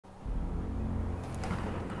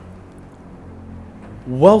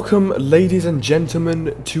Welcome, ladies and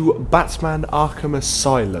gentlemen, to Batman Arkham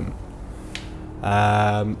Asylum.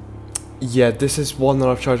 Yeah, this is one that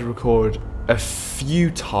I've tried to record a few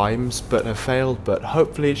times, but have failed, but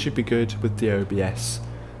hopefully it should be good with the OBS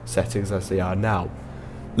settings as they are now.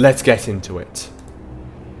 Let's get into it.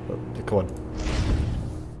 Oh, come on.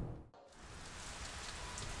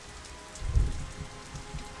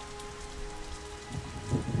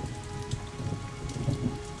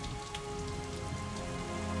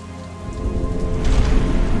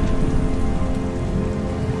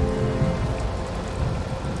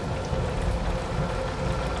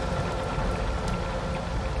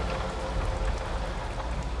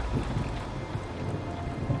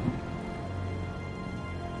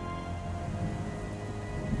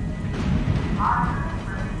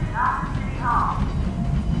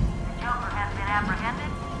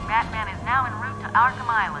 Batman is now en route to Arkham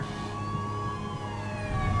Island.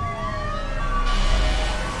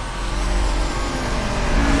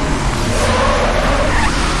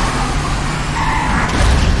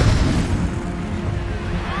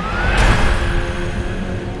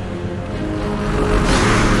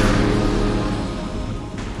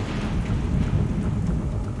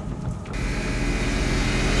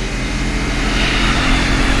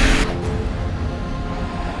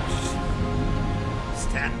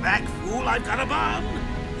 Stand back, fool, I've got a bomb!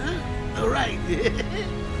 Huh? All right.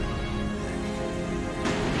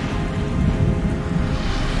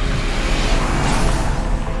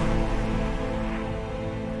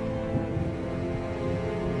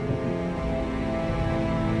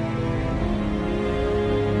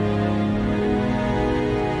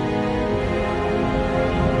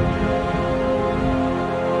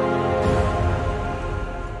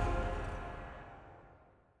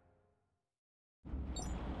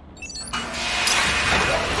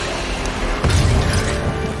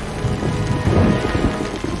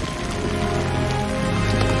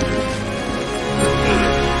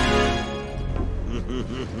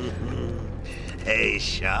 Hey,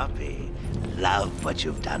 Sharpie. Love what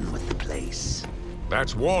you've done with the place.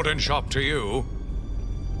 That's Warden Shop to you.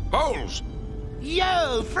 Bowles!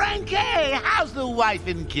 Yo, Frankie! How's the wife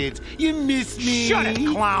and kids? You miss me? Shut it,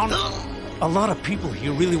 clown! A lot of people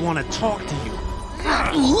here really want to talk to you.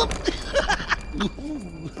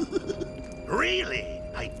 Really?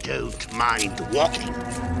 I don't mind walking.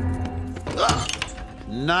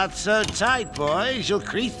 Not so tight, boys. You'll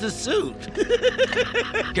crease the suit.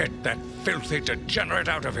 Get that filthy degenerate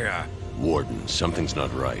out of here! Warden, something's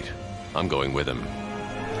not right. I'm going with him.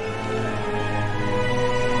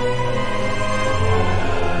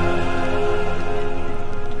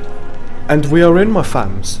 And we are in, my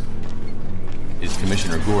fams. Is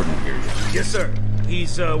Commissioner Gordon here yet? Yes, sir.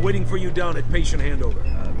 He's waiting for you down at patient handover.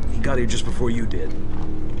 He got here just before you did.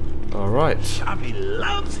 Alright. Sharpie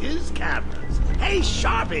loves his cameras. Hey,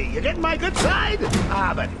 Sharpie, you getting my good side?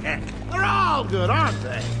 Ah, but heck, they're all good, aren't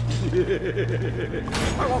they?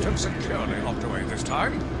 I want him securely locked away this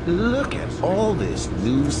time. Look at all this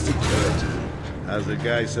new security. How's a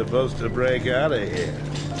guy supposed to break out of here?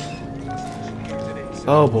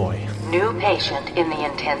 Oh boy. New patient in the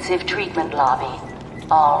intensive treatment lobby.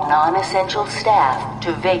 All non-essential staff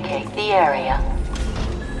to vacate the area.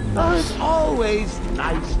 Oh, it's always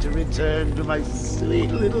nice to return to my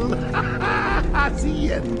sweet little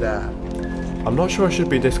hacienda. I'm not sure I should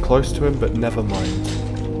be this close to him, but never mind.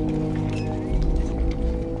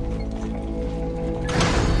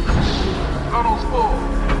 Tunnel's full.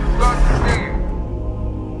 Start the scan.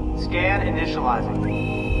 Scan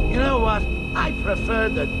initializing. You know what? I prefer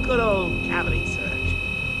the good old cavity search.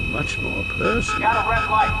 Much more personal. Got a red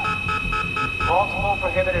light. Multiple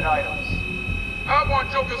prohibited items. I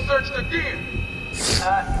want Joker searched again. It's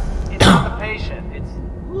not the patient. It's...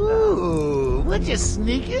 Ooh, would you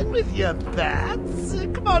sneak in with your bats?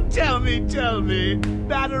 Come on, tell me.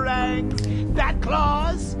 Batarangs, bat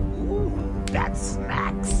claws, ooh, bat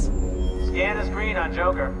smacks. Scan is green on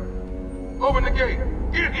Joker. Open the gate.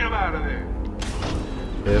 Get him out of there.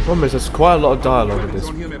 Yeah, the problem is there's quite a lot of dialogue in this.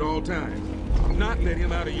 On him at all times. Not let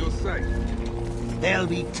him out of your sight. There'll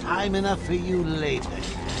be time enough for you later.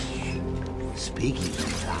 Speaking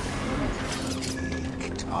of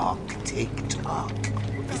time, tick tock.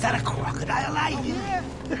 Is that a crocodile I hear?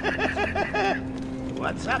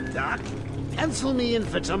 What's up, Doc? Pencil me in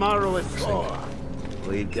for tomorrow at 4.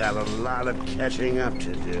 We've got a lot of catching up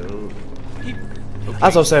to do.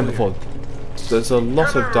 As I was saying before, there's a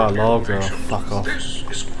lot of dialogue. Oh, fuck off. This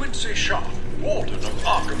is Quincy Sharp, Warden of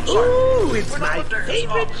Arkham Asylum. Ooh, it's my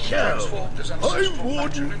favorite show. I'm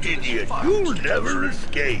Warden Idiot. You'll never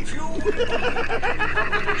escape.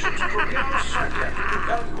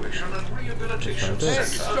 Evaluation and rehabilitation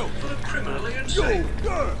center for the criminally insane.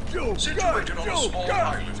 Situated on a small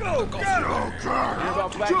island in the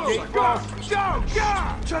Gulf.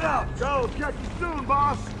 Shut up. Joe, catch you soon,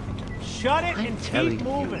 boss. Shut it and keep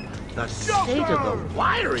moving. The state of the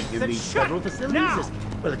wiring in these federal facilities is,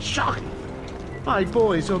 well, it's shocking. My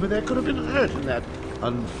boys over there could have been hurt in that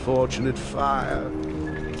unfortunate fire.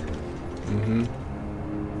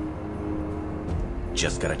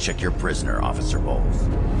 Just gotta check your prisoner, Officer Bowles.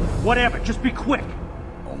 Whatever, just be quick.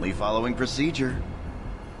 Only following procedure.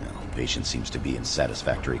 Well, patient seems to be in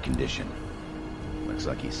satisfactory condition. Looks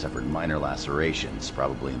like he suffered minor lacerations,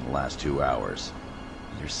 probably in the last 2 hours.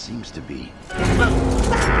 There seems to be...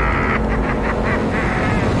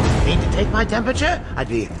 Need to take my temperature? I'd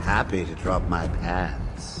be happy to drop my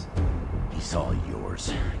pants. He's all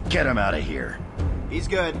yours. Get him out of here. He's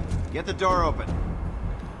good. Get the door open.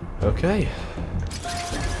 Okay.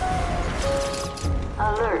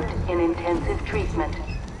 Alert in intensive treatment.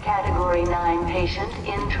 Category 9 patient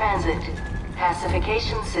in transit.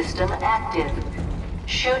 Pacification system active.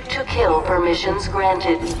 Shoot to kill permissions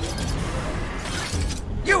granted.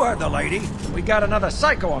 You heard the lady. We got another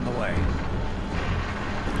psycho on the way.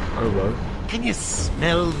 Oh, well. Can you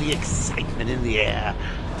smell the excitement in the air?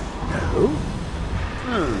 No?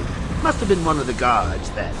 Must have been one of the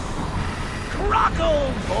guards then. Croc,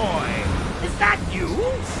 old boy! Is that you?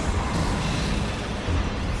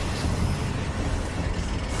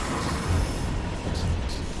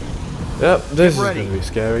 Yep, this is going to be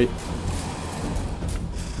scary.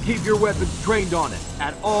 Keep your weapons trained on it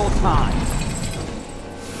at all times.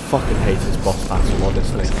 Fucking hate this boss battle,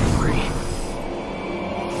 honestly.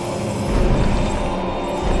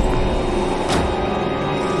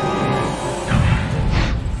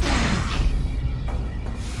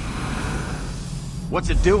 What's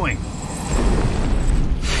it doing?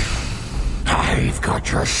 I've got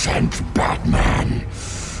your scent, Batman.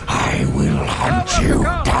 I will hunt you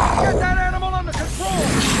down. Get that animal under control.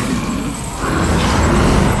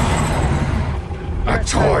 A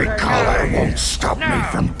toy collar won't stop me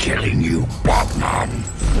from killing you, Batman.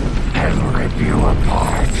 I'll rip you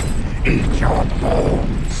apart. Eat your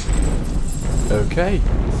bones. Okay.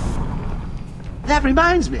 That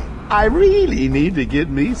reminds me. I really need to get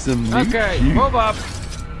me some new Okay, move up.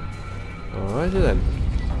 Alrighty then.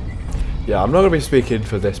 Yeah, I'm not going to be speaking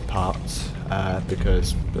for this part,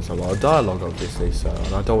 because there's a lot of dialogue obviously, so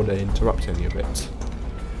and I don't want to interrupt any of it.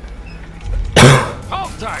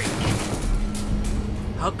 Hold tight.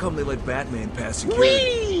 How come they let Batman pass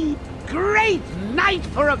security? Whee! Great night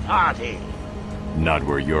for a party! Not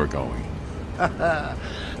where you're going. The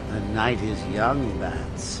night is young,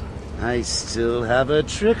 Bats. I still have a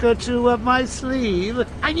trick or two up my sleeve.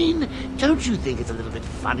 I mean, don't you think it's a little bit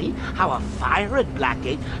funny how a fire at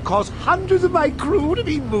Blackgate caused hundreds of my crew to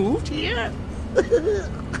be moved here?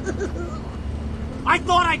 I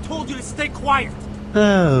thought I told you to stay quiet.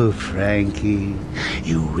 Oh, Frankie,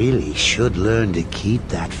 you really should learn to keep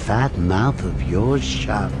that fat mouth of yours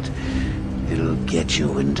shut. It'll get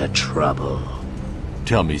you into trouble.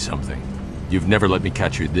 Tell me something. You've never let me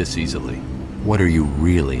catch you this easily. What are you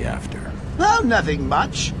really after? Oh, nothing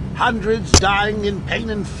much. Hundreds dying in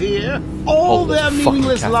pain and fear. All their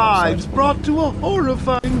meaningless lives brought to a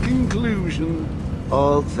horrifying conclusion.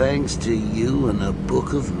 All thanks to you and a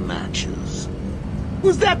book of matches.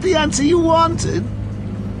 Was that the answer you wanted?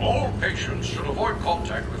 All patients should avoid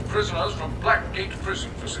contact with prisoners from Blackgate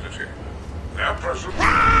Prison Facility. Their presence...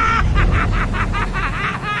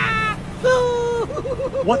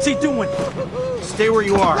 What's he doing? Stay where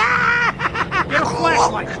you are. Get a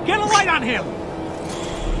flashlight. Get a light on him.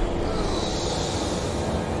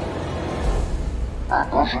 Our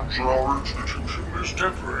presence in our institution is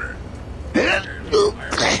temporary.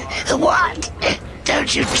 What?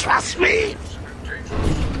 Don't you trust me?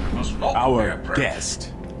 Our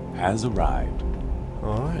guest has arrived.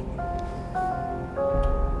 Alright.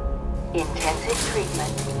 Intensive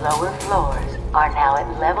treatment, lower floors, are now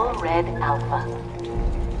at level red alpha.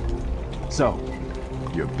 So,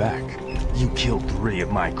 you're back. You killed 3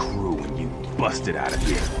 of my crew when you busted out of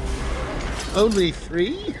here. Only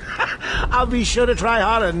 3? I'll be sure to try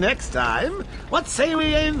harder next time. What say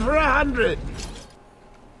we aim for 100?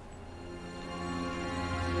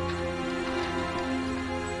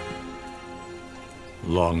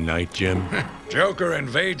 Long night, Jim? Joker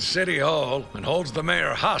invades City Hall and holds the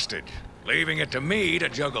mayor hostage, leaving it to me to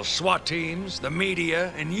juggle SWAT teams, the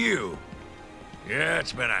media, and you. Yeah,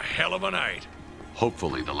 it's been a hell of a night.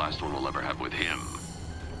 Hopefully the last one we'll ever have with him.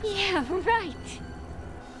 Yeah, right.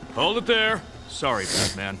 Hold it there. Sorry,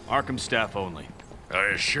 Batman. Arkham staff only. I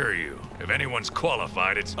assure you, if anyone's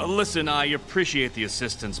qualified, it's... Listen, I appreciate the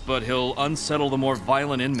assistance, but he'll unsettle the more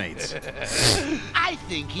violent inmates. I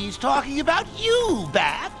think he's talking about you,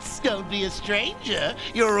 Bats. Don't be a stranger.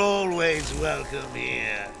 You're always welcome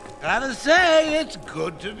here. Gotta say, it's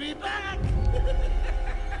good to be back.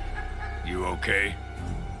 You okay?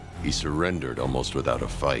 He surrendered almost without a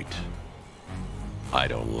fight. I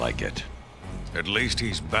don't like it. At least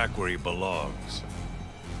he's back where he belongs.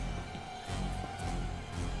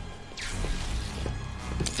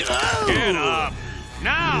 Get up!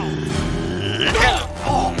 Now!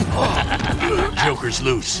 Joker's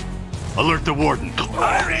loose. Alert the warden.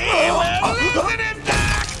 Hurry! We're losing him,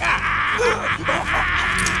 Doc!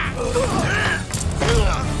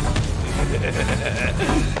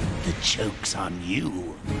 The joke's on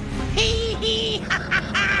you.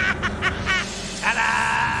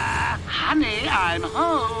 Ta-da! Honey, I'm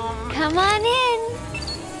home. Come on in.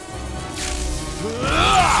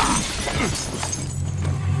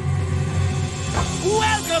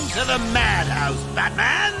 Welcome to the Madhouse,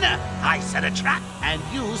 Batman! I set a trap, and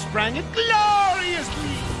you sprang it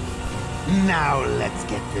gloriously! Now let's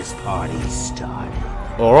get this party started.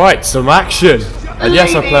 Alright, some action! And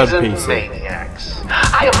yes, I played PC. Maniacs,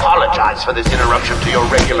 I apologize for this interruption to your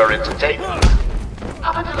regular entertainment.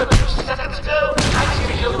 Up until a few seconds ago, I was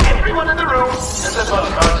going to kill everyone in the room and then watch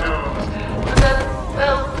cartoons. But then,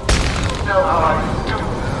 well, you know how I do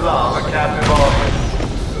love a captive audience.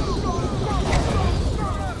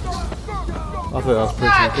 I think that's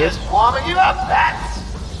pretty good. Just warming you up, Bats.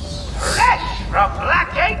 Fresh from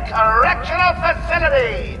Blackgate Correctional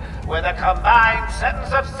Facility, with a combined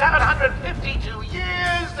sentence of 752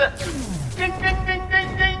 years. Ding, ding, ding,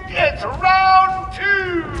 ding, ding. It's round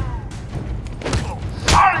 2.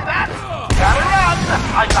 Sorry, Bats. Gotta run.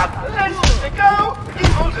 I got plenty to go.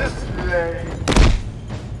 People to slay.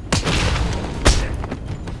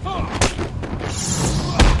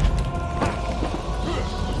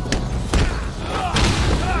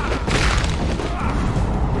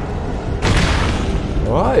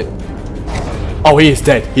 Alright. Oh, he is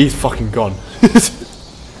dead. He's fucking gone. The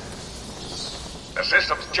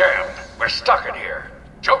system's jammed. We're stuck in here.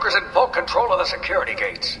 Joker's in full control of the security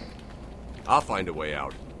gates. I'll find a way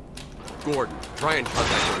out. Gordon, try and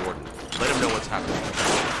contact the warden. Let him know what's happening.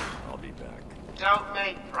 I'll be back. Don't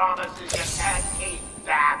make promises you can't keep,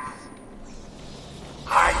 Bats.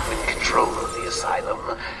 I'm in control of the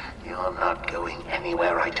asylum. You're not going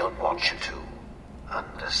anywhere I don't want you to.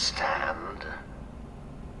 Understand?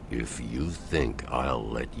 If you think I'll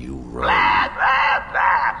let you run... Blah, blah,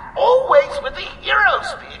 blah. Always with the hero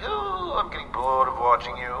speak. Ooh, I'm getting bored of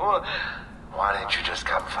watching you. Why don't you just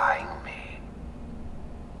come find me?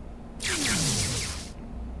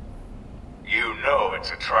 You know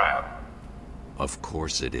it's a trap. Of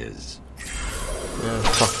course it is. Yeah,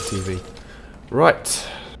 fuck the TV. Right.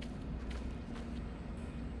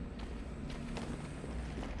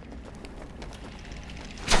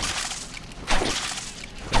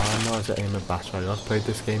 I know how to aim a batarang. I've played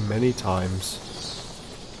this game many times.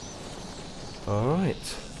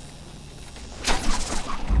 Alright.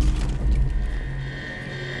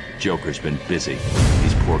 Joker's been busy.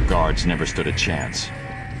 These poor guards never stood a chance.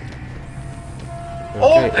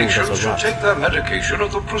 All patients should take their medication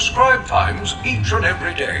at the prescribed times each and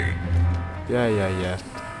every day. Yeah.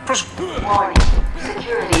 Warning.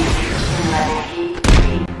 Security breach in level B3.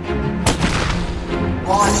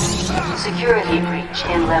 Warning. Security breach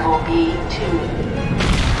in level B2.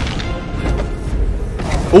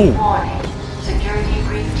 Ooh. Warning. Security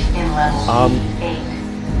breach in level B8.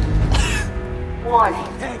 Warning.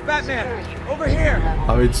 Hey, Batman! Over here!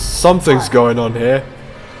 I mean, something's going on here.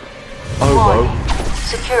 Oh, Warning.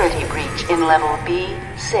 Security breach in level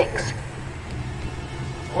B6.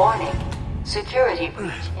 Warning. Security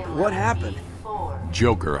breach in level What happened? B4.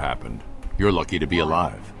 Joker happened. You're lucky to be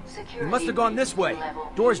alive. We must have gone this way.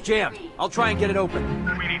 Door's jammed. I'll try and get it open.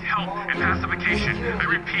 We need help and pacification. I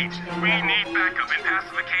repeat, we need backup and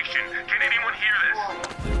pacification. Can anyone hear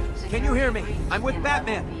this? Can you hear me? I'm with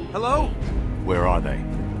Batman. Hello? Where are they?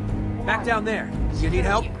 Back down there. You need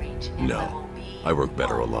help? No. I work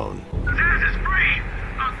better alone. Zaz is free!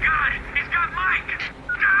 Oh God, he's got Mike!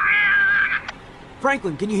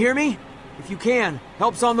 Franklin, can you hear me? If you can,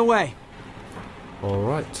 help's on the way.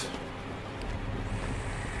 Alright.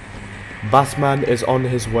 Batman is on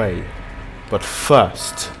his way. But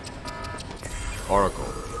first...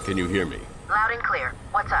 Oracle, can you hear me? Loud and clear.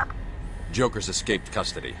 What's up? Joker's escaped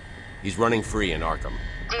custody. He's running free in Arkham.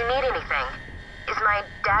 Do you need anything? Is my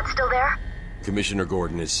dad still there? Commissioner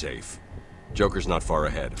Gordon is safe. Joker's not far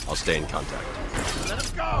ahead. I'll stay in contact. Let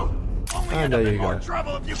him go! Only And end there up you in more go.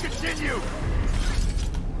 trouble if you continue!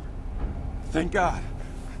 Thank God.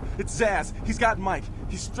 It's Zsasz. He's got Mike.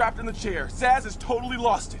 He's strapped in the chair. Zsasz has totally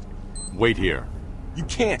lost it. Wait here. You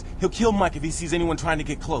can't. He'll kill Mike if he sees anyone trying to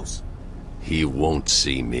get close. He won't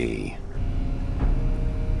see me.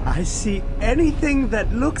 I see anything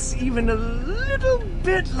that looks even a little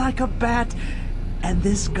bit like a bat, and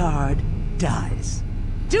this guard dies.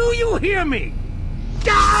 Do you hear me?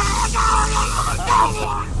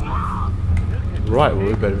 Right, well,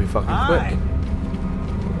 we better be fucking quick.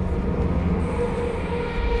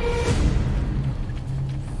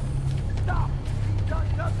 Stop! He's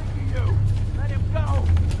done nothing to you! Let him go!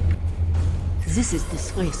 This is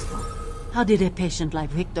disgraceful. How did a patient like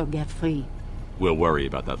Victor get free? We'll worry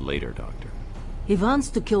about that later, Doctor. He wants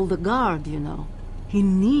to kill the guard, you know. He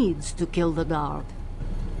needs to kill the guard.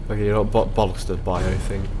 Okay, you're not bollocks to bio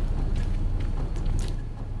thing.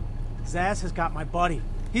 Zsasz has got my buddy.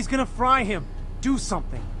 He's gonna fry him. Do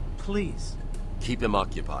something, please. Keep him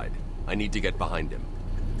occupied. I need to get behind him.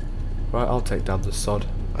 Right, I'll take down the sod.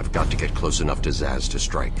 I've got to get close enough to Zsasz to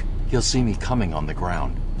strike. He'll see me coming on the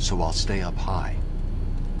ground, so I'll stay up high.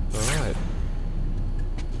 Alright.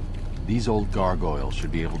 These old gargoyles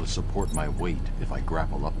should be able to support my weight if I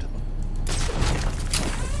grapple up to them.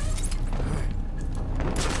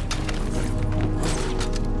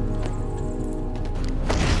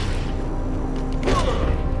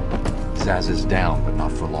 Zsasz is down, but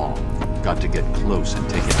not for long. Got to get close and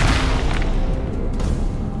take it out.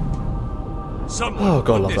 Someone Oh,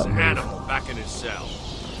 God, put love this that move. animal back in his cell.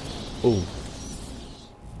 Ooh.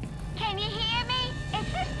 Can you hear me? Is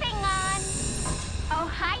this thing on? Oh,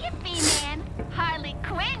 hiya, B-Man. Harley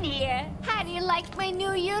Quinn here. How do you like my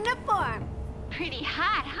new uniform? Pretty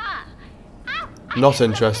hot, huh? Oh, Not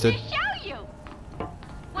interested. to show you.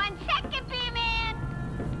 1 second, B-Man.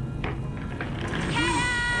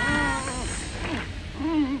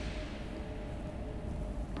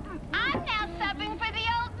 I'm now subbing for the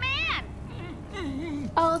old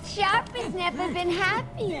man. Old Sharp has never been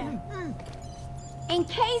happier. In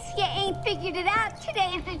case you ain't figured it out,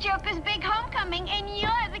 today is the Joker's big homecoming, and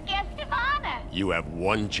you're the guest of honor. You have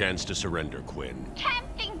one chance to surrender, Quinn.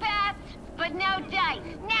 Tempting, Bats, but no dice.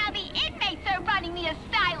 Now the inmates are running the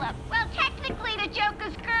asylum. Well, technically the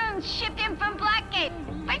Joker's goons shipped in from Blackgate,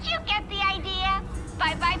 but you get the idea.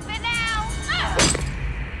 Bye-bye for now.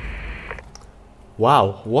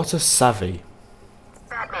 Wow, what a savvy.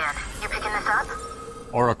 Batman, you picking this up?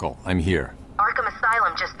 Oracle, I'm here. Arkham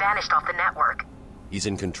Asylum just vanished off the network. He's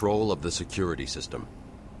in control of the security system.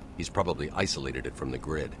 He's probably isolated it from the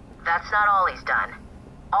grid. That's not all he's done.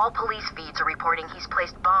 All police feeds are reporting he's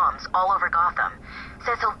placed bombs all over Gotham.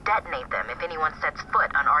 Says he'll detonate them if anyone sets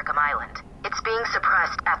foot on Arkham Island. It's being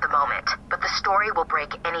suppressed at the moment, but the story will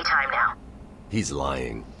break any time now. He's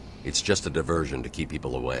lying. It's just a diversion to keep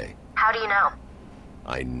people away. How do you know?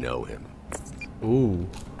 I know him. Ooh,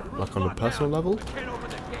 like on a personal level?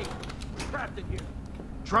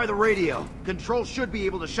 Try the radio. Control should be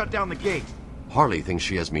able to shut down the gate. Harley thinks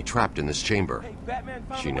she has me trapped in this chamber.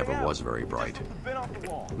 She never was very bright.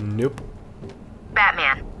 Nope.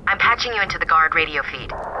 Batman, I'm patching you into the guard radio feed.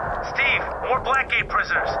 Steve, more Blackgate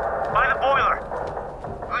prisoners. By the boiler.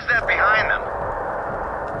 Who's that behind them?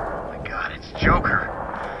 Oh my God, it's Joker.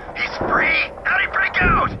 He's free! How'd he break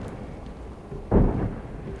out?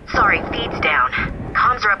 Sorry, feed's down.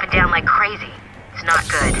 Comms are up and down like crazy. It's not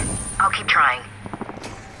good. I'll keep trying.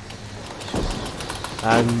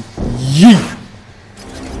 And yeet!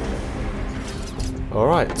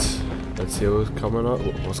 Alright. Let's see what's coming up.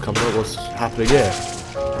 What's happening here?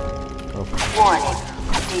 Oh. Warning.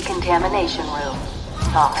 Decontamination room.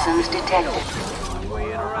 Toxins detected.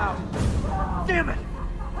 Way in or out. Damn it!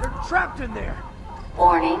 They're trapped in there!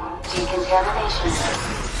 Warning. Decontamination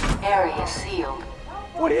room. Area sealed.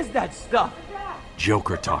 What is that stuff?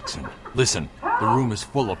 Joker toxin. Listen, the room is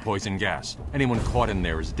full of poison gas. Anyone caught in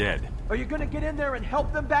there is dead. Are you gonna get in there and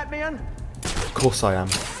help them, Batman? Of course I am.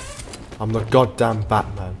 I'm the goddamn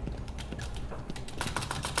Batman.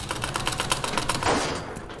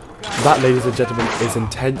 That, ladies and gentlemen, is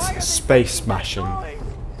intense space smashing.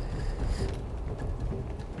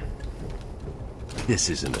 This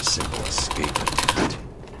isn't a simple escape attempt.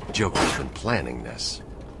 Joker's been planning this.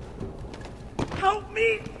 Help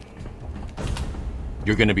me!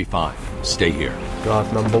 You're gonna be fine. Stay here.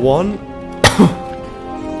 Guard number 1.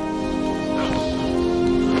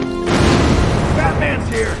 Batman's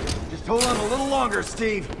here! Just hold on a little longer,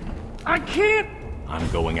 Steve. I can't! I'm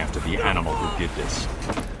going after the animal who did this.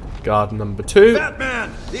 Guard number 2.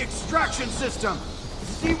 Batman! The extraction system!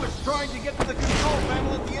 He was trying to get to the control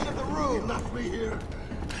panel at the end of the room. He left me here.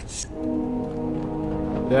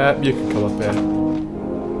 Yeah, you can come up here.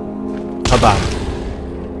 Bam.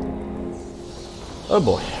 Oh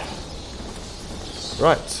boy.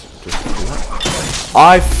 Right. Just do that.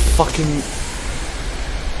 I fucking...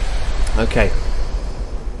 Okay.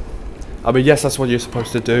 I mean, yes, that's what you're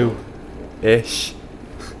supposed to do. Ish.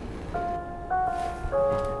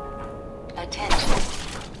 Attention.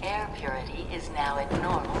 Air purity is now at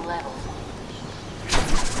normal levels.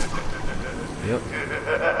 Yep.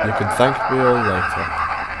 You can thank me all later.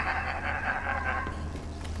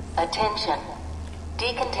 Attention.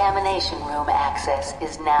 Decontamination room access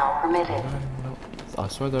is now permitted. I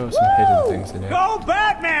swear there are some hidden things in here. Go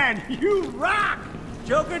Batman! You rock!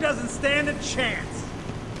 Joker doesn't stand a chance.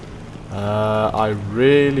 I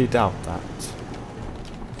really doubt that.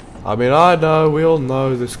 I mean, I know, we all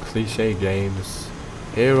know this cliche games.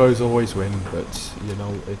 Heroes always win, but, you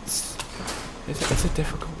know, it's a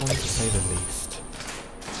difficult one to say the least.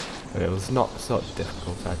 It's not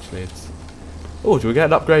difficult, actually. It's... Oh, do we get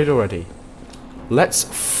an upgrade already? Let's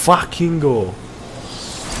fucking go.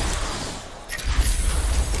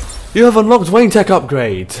 You have unlocked Wayne Tech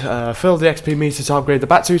upgrade. Fill the XP meter to upgrade the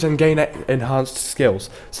Batsuit and gain enhanced skills.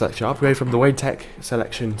 Select your upgrade from the Wayne Tech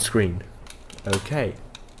selection screen. Okay.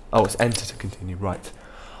 Oh, it's enter to continue. Right.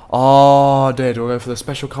 Oh, dear. We'll go for the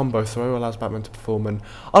special combo throw. Allows Batman to perform an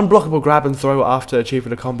unblockable grab and throw after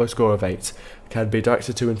achieving a combo score of 8. Can be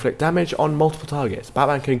directed to inflict damage on multiple targets.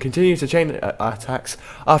 Batman can continue to chain attacks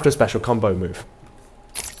after a special combo move.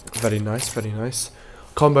 Very nice, very nice.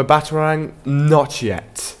 Combo Batarang, not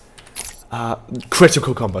yet.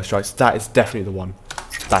 Critical combo strikes, that is definitely the one.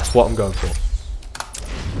 That's what I'm going for.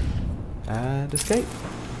 And escape.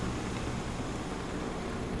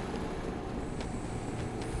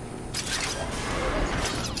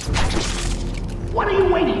 What are you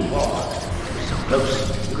waiting for? You're so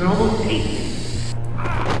close, you can almost taste it.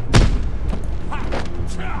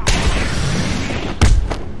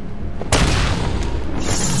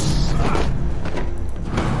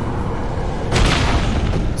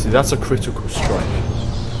 See, that's a critical strike.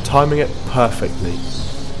 Timing it perfectly.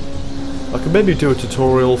 I could maybe do a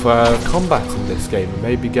tutorial for combat in this game and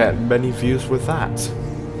maybe get many views with that.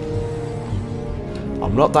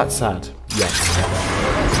 I'm not that sad. Yes.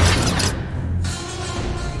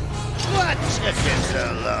 What took you so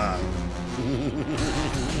long?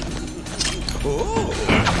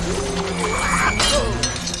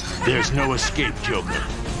 There's no escape, Joker.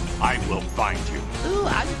 I will find you. Oh,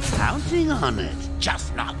 I'm counting on it.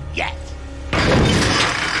 Just not yet.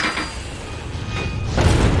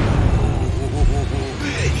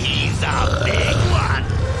 He's a big one.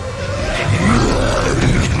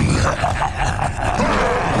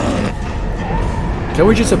 Can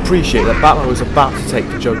we just appreciate that Batman was about to take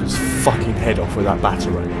the Joker's fucking head off with that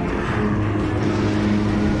batarang?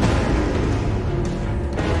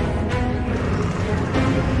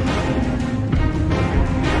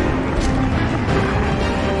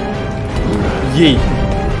 Yee.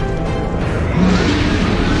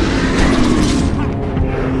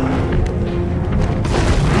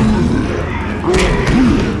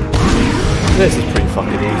 This is pretty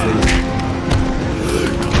fucking easy.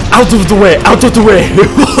 Out of the way! Out of the way!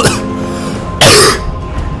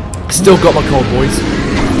 Still got my cold, boys.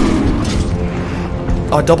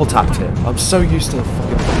 I double tapped it. I'm so used to the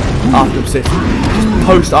fucking Arkham City, just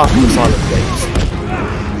post Arkham Asylum games.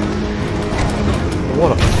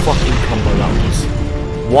 What a fucking combo that was.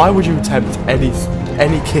 Why would you attempt any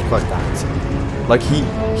kick like that? Like he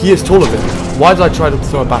is taller than me. Why did I try to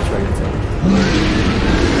throw a batarang at him?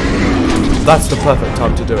 That's the perfect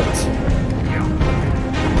time to do it.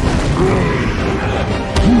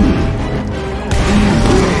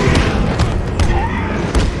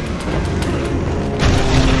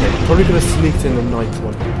 Okay, probably gonna sneak in the 9th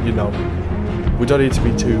one, you know. We don't need to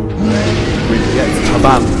be too greedy yet.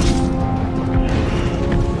 Bam!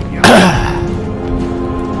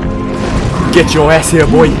 Get your ass here,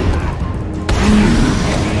 boy!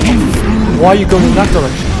 Why are you going in that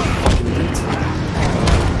direction? Fucking idiot.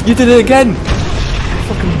 You did it again!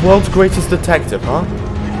 Fucking world's greatest detective, huh?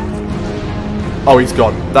 Oh, he's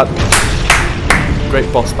gone. That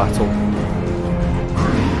great boss battle.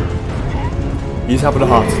 He's having a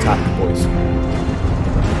heart attack, boys.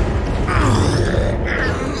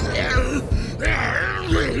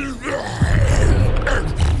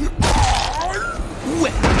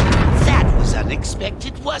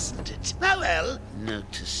 Unexpected, wasn't it? Oh well,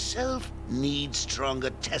 note to self, need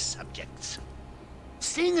stronger test subjects.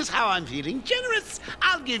 Seeing as how I'm feeling generous,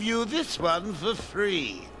 I'll give you this one for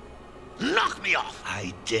free. Knock me off!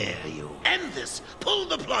 I dare you. End this! Pull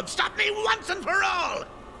the plug! Stop me once and for all!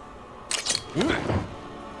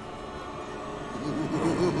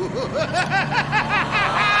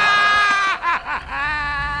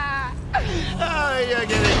 Oh, you're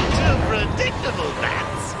getting too predictable,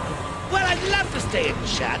 Bats. Well, I'd love to stay and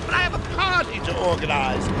chat, but I have a party to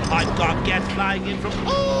organize. I've got guests flying in from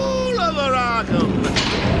all over Arkham.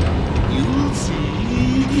 You'll see.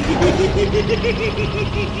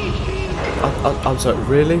 I'm sorry,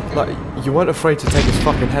 really? Like, you weren't afraid to take his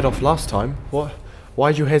fucking head off last time. What?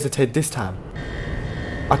 Why'd you hesitate this time?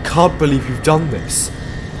 I can't believe you've done this.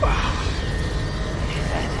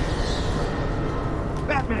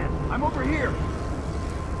 Batman, I'm over here.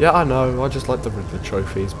 Yeah, I know. I just like the Riddler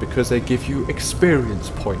trophies because they give you experience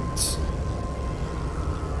points.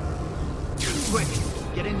 Quick,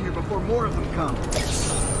 get in here before more of them come.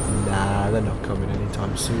 Nah, they're not coming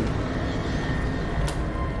anytime soon.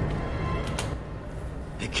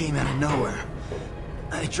 It came out of nowhere.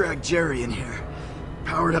 I dragged Jerry in here,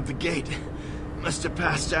 powered up the gate. Must have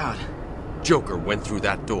passed out. Joker went through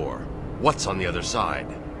that door. What's on the other side?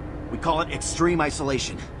 We call it extreme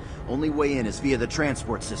isolation. Only way in is via the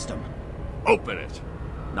transport system. Open it.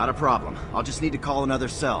 Not a problem. I'll just need to call another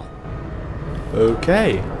cell.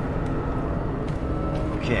 Okay.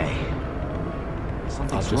 Okay.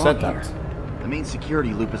 Something's I just wrong said that. here. The main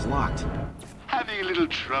security loop is locked. Having a little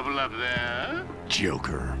trouble up there?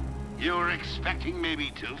 Joker. You were expecting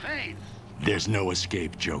maybe Two-Face? There's no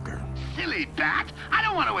escape, Joker. Silly bat! I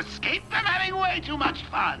don't want to escape. I'm having way too much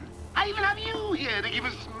fun. I even have you here to keep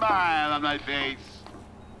a smile on my face.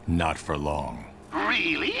 Not for long.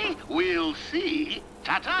 Really? We'll see.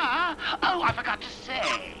 Ta-ta! Oh, I forgot to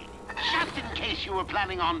say. Just in case you were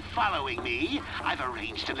planning on following me, I've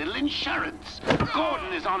arranged a little insurance.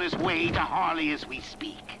 Gordon is on his way to Harley as we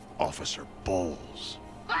speak. Officer Bowles.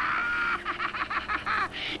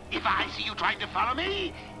 If I see you trying to follow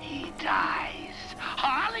me, he dies.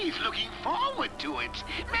 Harley's looking forward to it.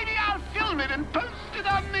 Maybe I'll film it and post it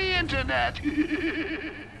on the internet.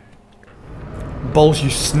 Bowles, you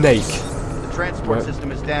snake. The transport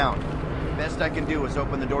system is down. Best I can do is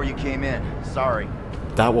open the door you came in. Sorry.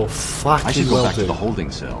 That will fucking I should go well back do. to the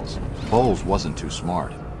holding cells. Bowles wasn't too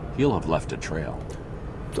smart. He'll have left a trail.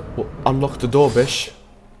 Unlock the door, bish.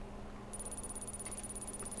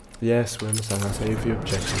 Yes, we understand. That's how you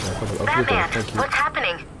objections. Open the door. Thank you. What's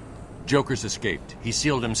happening? Joker's escaped. He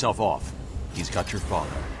sealed himself off. He's got your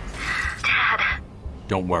father. Dad.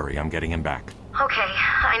 Don't worry, I'm getting him back. Okay,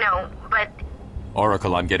 I know, but...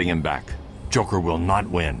 Oracle, I'm getting him back. Joker will not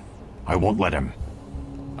win. I won't let him.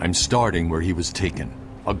 I'm starting where he was taken.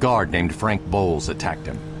 A guard named Frank Bowles attacked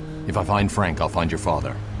him. If I find Frank, I'll find your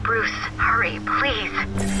father. Bruce, hurry, please.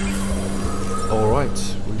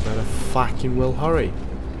 Alright, we better fucking well hurry.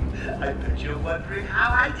 I bet you're wondering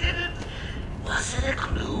how I did it. Was it a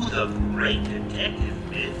clue the great detective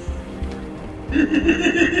missed?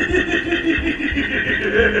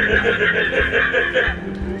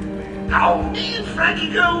 How me and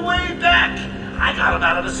Frankie go way back. I got him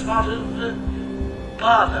out of a spot of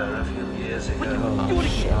bother a few years ago.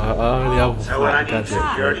 So when I need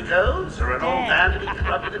security codes or an old man to be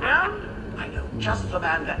clubbed to the ground, I know just the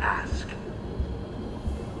man to ask.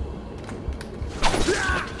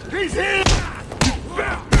 He's here!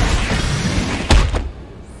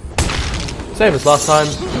 Same as last time.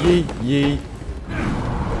 Yee, yee.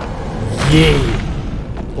 Yee!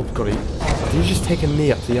 Oh god, did you just take a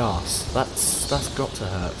knee up the arse? That's got to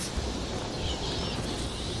hurt.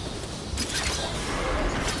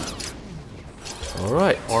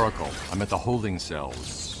 Alright. Oracle, I'm at the holding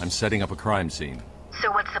cells. I'm setting up a crime scene.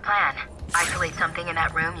 So what's the plan? Isolate something in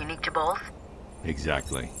that room unique to Bowles?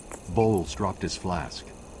 Exactly. Bowles dropped his flask.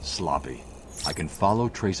 Sloppy. I can follow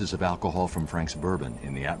traces of alcohol from Frank's bourbon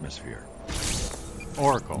in the atmosphere.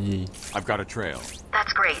 Oracle, I've got a trail.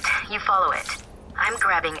 That's great. You follow it. I'm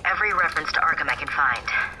grabbing every reference to Arkham I can find.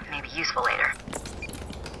 Maybe useful later.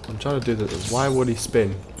 I'm trying to do this. Why would he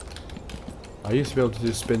spin? I used to be able to do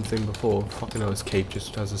the spin thing before. Fucking hell, his cape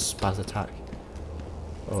just has a spaz attack.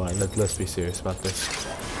 Alright, let's be serious about this.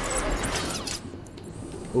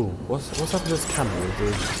 Ooh, what's happened to this camera?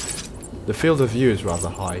 The field of view is rather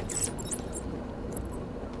high.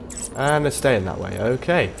 And it's staying that way,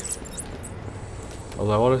 okay.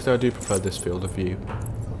 Although honestly I do prefer this field of view.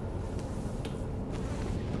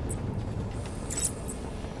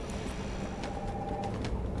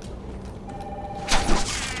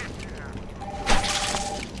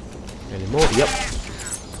 Any more? Yep.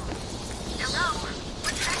 Hello?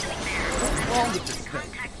 What's happening there? What's wrong with this thing?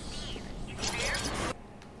 Contact Steve. Is he there?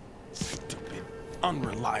 Stupid.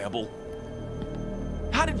 Unreliable.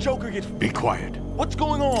 How did Joker get... Be quiet. What's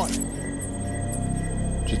going on?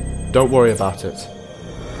 Just don't worry about it.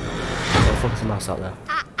 What the fuck is the mouse out there?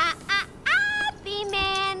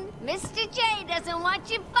 B-Man, Mr. J doesn't want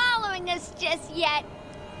you following us just yet.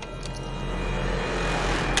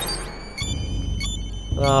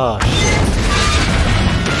 Ah, shit.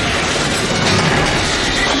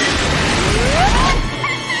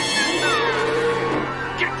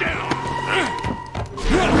 Get down!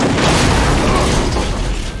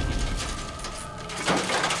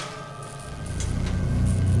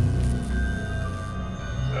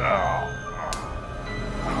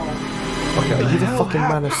 Okay, are you the fucking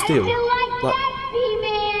Man of Steel? Like,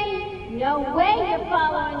 B-Man, no way you're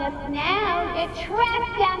following us now. You're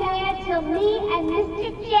trapped down here till me and Mr.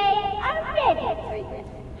 J are ready for you.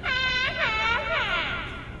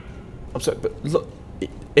 I'm sorry, but look,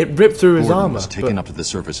 it ripped through his Gordon armor. was taken up to the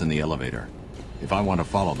surface in the elevator. If I want to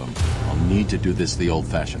follow them, I'll need to do this the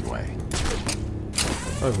old-fashioned way.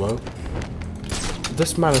 Oh well.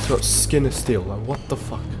 This man has got skin of steel. Like, what the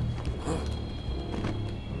fuck?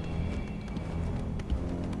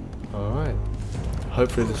 Alright.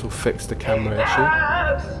 Hopefully this will fix the camera issue.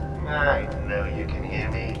 I know you can hear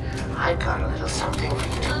me. I've got a little something for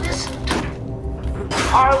you to listen to.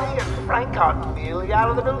 Harley and Frank aren't nearly out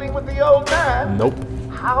of the building with the old man. Nope.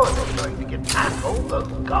 How are they going to get past all those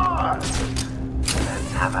guards?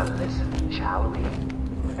 Let's have a listen, shall we?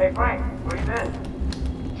 Hey, Frank, breathe in.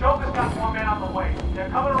 Joker's got one man on the way. They're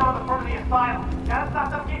coming around the front of the asylum. Gotta stop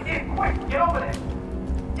them getting in. Quick, get over there.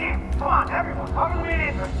 Damn, come on, everyone, cover the main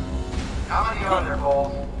entrance. How many are there,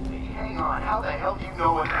 Bowles? Hang on, how the hell do you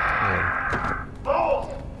know what... Bowles!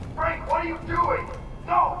 Frank, what are you doing?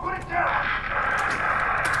 No, put it down!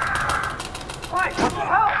 Frank, what the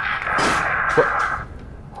hell? What?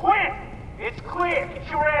 Quick! It's clear. Get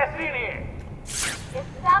your ass in here.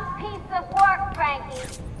 It's some piece of work, Frankie.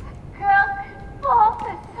 Girls fall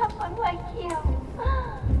for someone like you.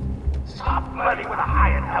 Stop flirting with a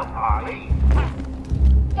hired help, Harley.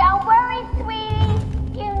 Don't worry, sweetie.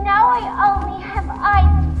 You know I only have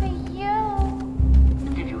eyes for you.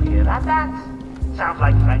 Did you hear that, Bats? Sounds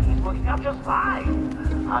like Frankie's working out just fine.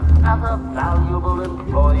 Another valuable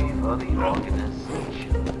employee for the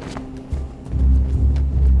organization.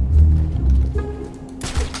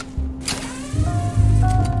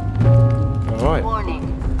 Alright. Warning.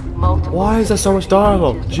 Multiple Why is there so much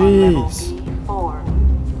dialogue? Jeez. Four.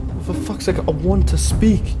 For fuck's sake, I want to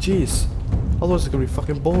speak. Jeez. Otherwise it's gonna be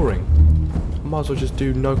fucking boring. I might as well just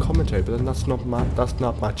do no commentary, but then that's not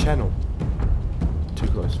my channel. Too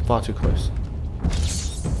close. Far too close.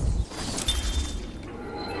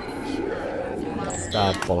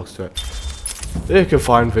 Ah, bollocks to it. You can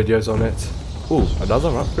find videos on it. Ooh, another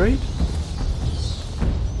upgrade?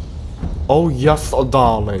 Oh yes, oh,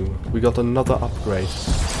 darling. We got another upgrade.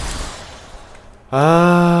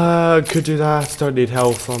 Could do that. Don't need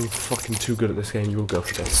health. I'm fucking too good at this game. You'll go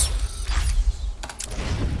for this.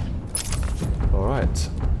 Alright.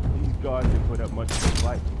 These guards didn't put up much of a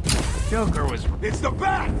fight. Joker was... It's the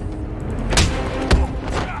bat!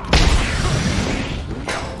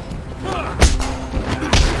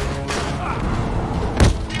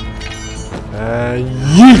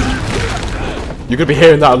 Yeet! You're gonna be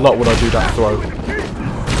hearing that a lot when I do that throw.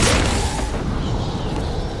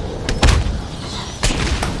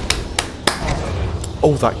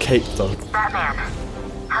 Oh, that cape though. Batman,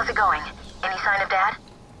 how's it going? Any sign of Dad?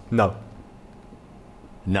 No.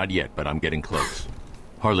 Not yet, but I'm getting close.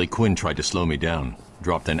 Harley Quinn tried to slow me down.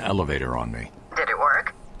 Dropped an elevator on me. Did it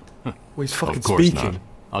work? Well, he's fucking Of course speaking. not.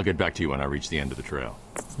 I'll get back to you when I reach the end of the trail.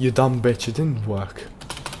 You dumb bitch, it didn't work.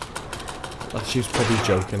 Like, she was probably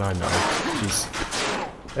joking, I know. Jeez.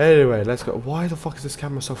 Anyway, let's go. Why the fuck is this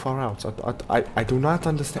camera so far out? I do not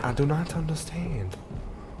understand. I do not understand.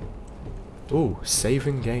 Ooh,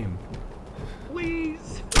 saving game.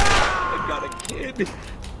 Please! I got a kid!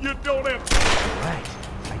 You don't have to! Right.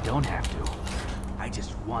 I don't have to. I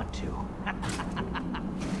just want to.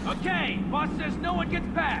 Okay, boss says no one gets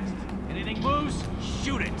past. Anything moves,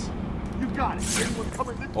 shoot it. You got it. Anyone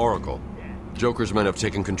coming this Oracle. Joker's men have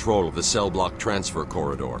taken control of the cell block transfer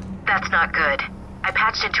corridor. That's not good. I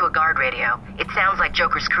patched into a guard radio. It sounds like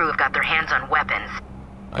Joker's crew have got their hands on weapons.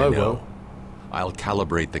 I know. Well. I'll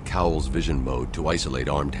calibrate the Cowl's vision mode to isolate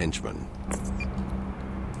armed henchmen.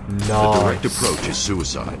 Nice. The direct approach is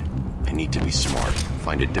suicide. I need to be smart.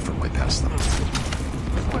 Find a different way past them.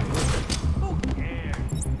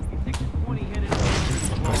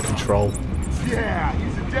 Press control. Yeah,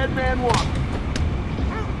 he's a dead man walking.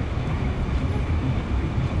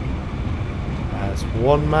 That's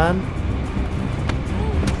one man.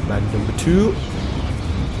 Man number two.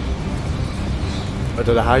 I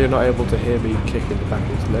don't know how you're not able to hear me kicking the back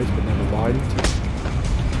of his legs, but never mind.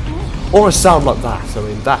 Or a sound like that, I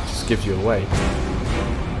mean, that just gives you away. No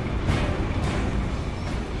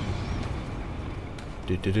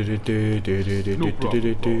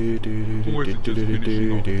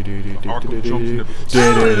Arkham jumps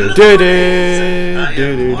never.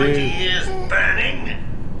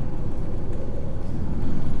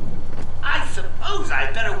 I suppose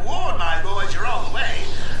I'd better warn my boys you're on the way.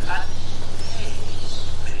 Hey,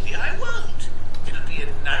 maybe I won't. It'll be a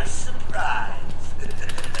nice surprise.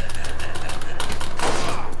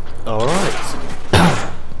 Alright.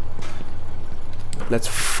 Let's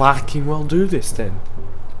fucking well do this then.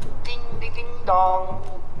 Ding ding ding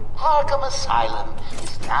dong. Arkham Asylum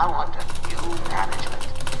is now under new management.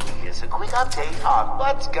 Here's a quick update on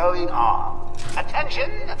what's going on.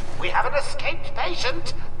 Attention! We have an escaped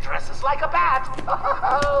patient. Dresses like a bat.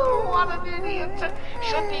 Oh, what an idiot.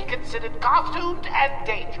 Should be considered costumed and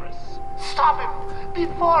dangerous. Stop him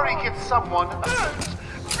before he gets someone hurt.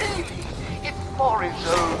 Really, it's for his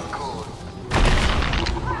own good.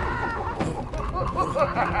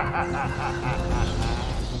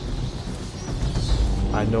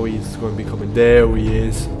 I know he's going to be coming. There he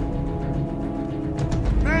is.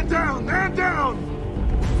 Man down! Man down!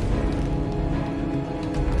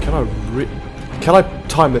 Can I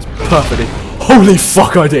time this perfectly? Holy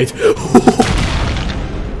fuck, I did!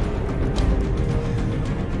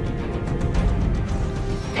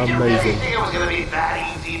 Amazing. Did you really think it was going to be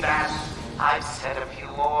that easy, Bat? I've sent a few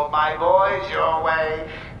more of my boys your way.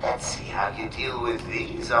 Let's see how you deal with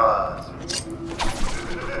these odds.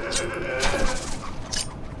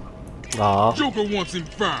 Joker wants him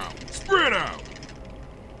found. Spread out.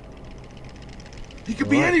 He could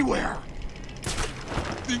be anywhere.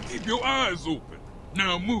 Then keep your eyes open.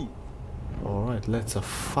 Now move. Alright, let's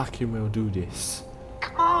fucking well do this.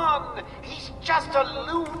 Come on! He's just a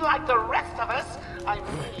loon like the rest of us. I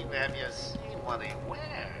mean, have you seen what he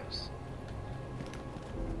wears?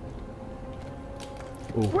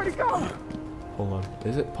 Ooh. Where'd he go? Hold on.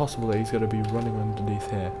 Is it possible that he's going to be running underneath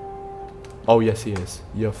here? Oh, yes he is.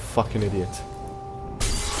 You fucking idiot.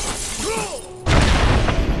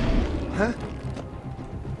 Huh?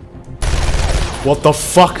 What the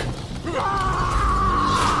fuck?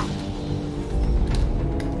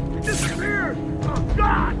 He disappeared! Oh,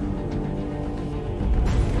 God!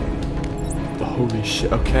 Holy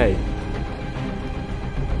shit, okay.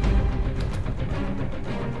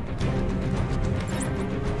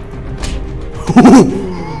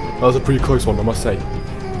 That was a pretty close one, I must say.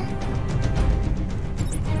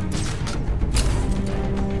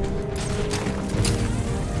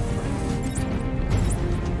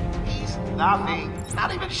 He's nothing.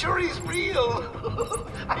 Not even sure he's real.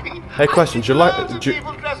 I mean, Hey, question, do you like...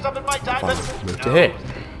 people dressed up in my time, but move to here.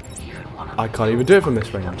 I can't even do it from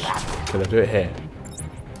this range. Can I do it here?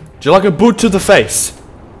 Do you like a boot to the face?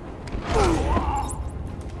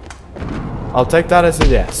 I'll take that as a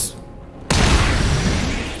yes.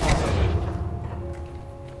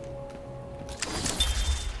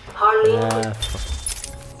 Yeah,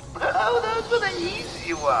 oh, those were the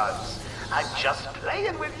easy ones. I'm just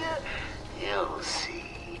playing with you. You'll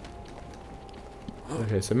see.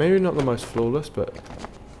 okay, so maybe not the most flawless, but...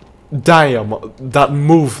 Damn, that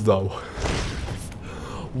move though.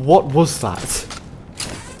 What was that?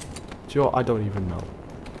 Do you know what? I don't even know.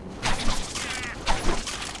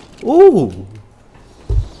 Ooh!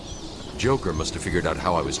 Joker must have figured out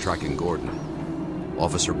how I was tracking Gordon.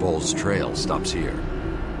 Officer Bowles' trail stops here.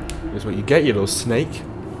 Here's what you get, you little snake.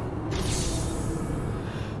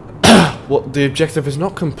 Well, the objective is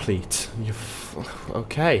not complete.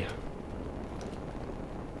 Okay.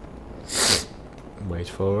 Wait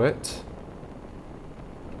for it.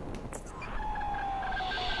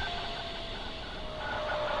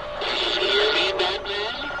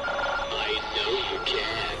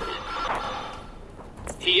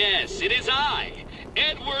 Yes, it is I,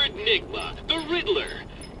 Edward Nigma, the Riddler,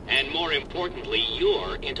 and more importantly,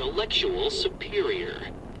 your intellectual superior.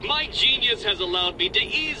 My genius has allowed me to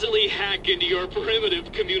easily hack into your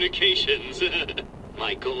primitive communications.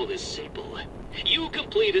 My goal is simple. You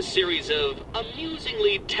complete a series of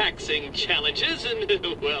amusingly taxing challenges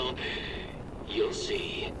and, well, you'll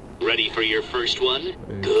see. Ready for your first one?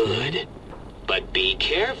 Good. But be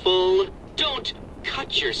careful. Don't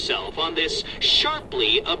cut yourself on this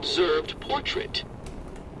sharply observed portrait.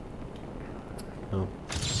 Oh.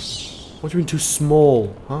 What do you mean too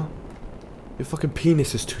small, huh? Your fucking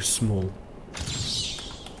penis is too small.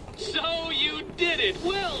 So you did it!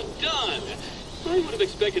 Well done! I would have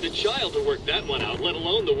expected a child to work that one out, let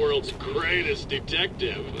alone the world's greatest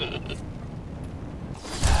detective.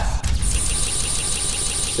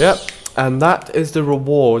 Yep, and that is the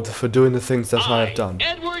reward for doing the things that I have done.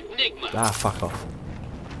 Edward Nigma. Ah, fuck off.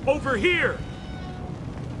 Over here!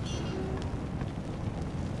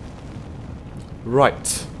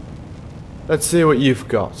 Right. Let's see what you've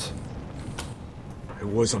got. It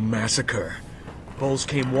was a massacre. Bowles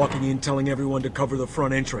came walking in telling everyone to cover the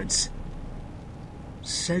front entrance.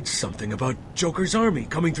 Said something about Joker's army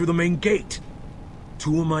coming through the main gate.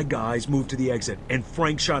 2 of my guys moved to the exit, and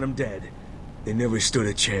Frank shot him dead. They never stood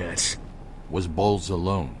a chance. Was Bowles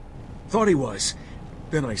alone? Thought he was.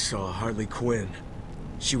 Then I saw Harley Quinn.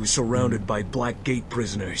 She was surrounded by Black Gate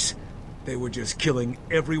prisoners. They were just killing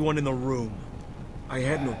everyone in the room. I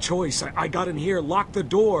had no choice. I got in here, locked the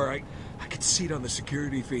door. I could see it on the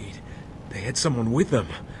security feed. They had someone with them.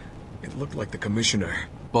 It looked like the commissioner.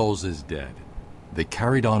 Bowles is dead. They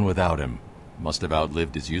carried on without him. Must have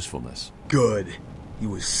outlived his usefulness. Good. He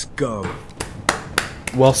was scum.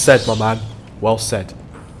 Well said, my man. Well said.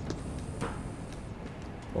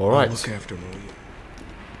 Alright. Look after me.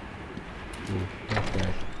 Okay.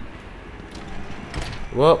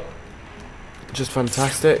 Well, just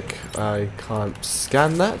fantastic. I can't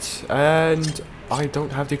scan that, and I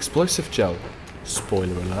don't have the explosive gel.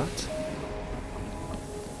 Spoiler alert.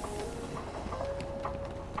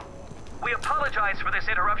 We apologize for this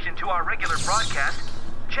interruption to our regular broadcast.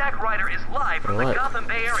 Jack Ryder is live from the Gotham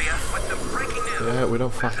Bay Area with some breaking news. Yeah, we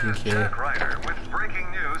don't fucking care. Jack Ryder with breaking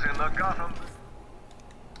news in the Gotham.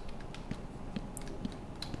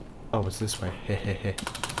 Oh, it's this way.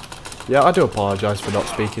 Yeah, I do apologise for not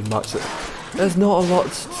speaking much. There's not a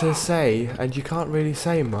lot to say, and you can't really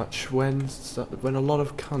say much when a lot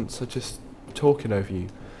of cunts are just talking over you.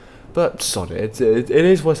 But sod it, it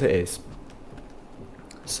is what it is.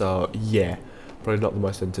 So yeah, probably not the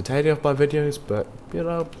most entertaining of my videos, but you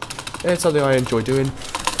know, it's something I enjoy doing.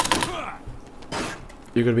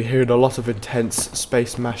 You're going to be hearing a lot of intense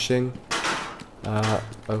space mashing.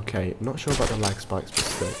 Okay, not sure about the lag spikes, but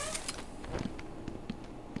still.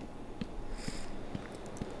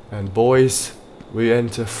 And boys, we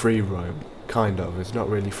enter free roam. Kind of, it's not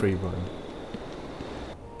really free roam.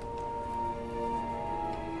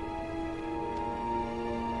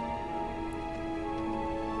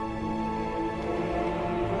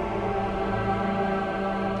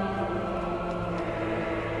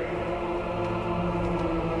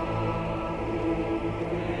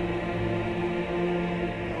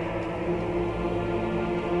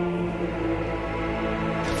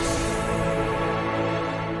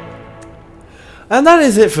 And that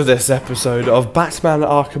is it for this episode of Batman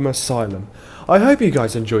Arkham Asylum. I hope you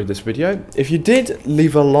guys enjoyed this video. If you did,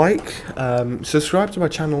 leave a like, subscribe to my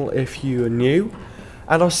channel if you are new,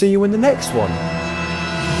 and I'll see you in the next one.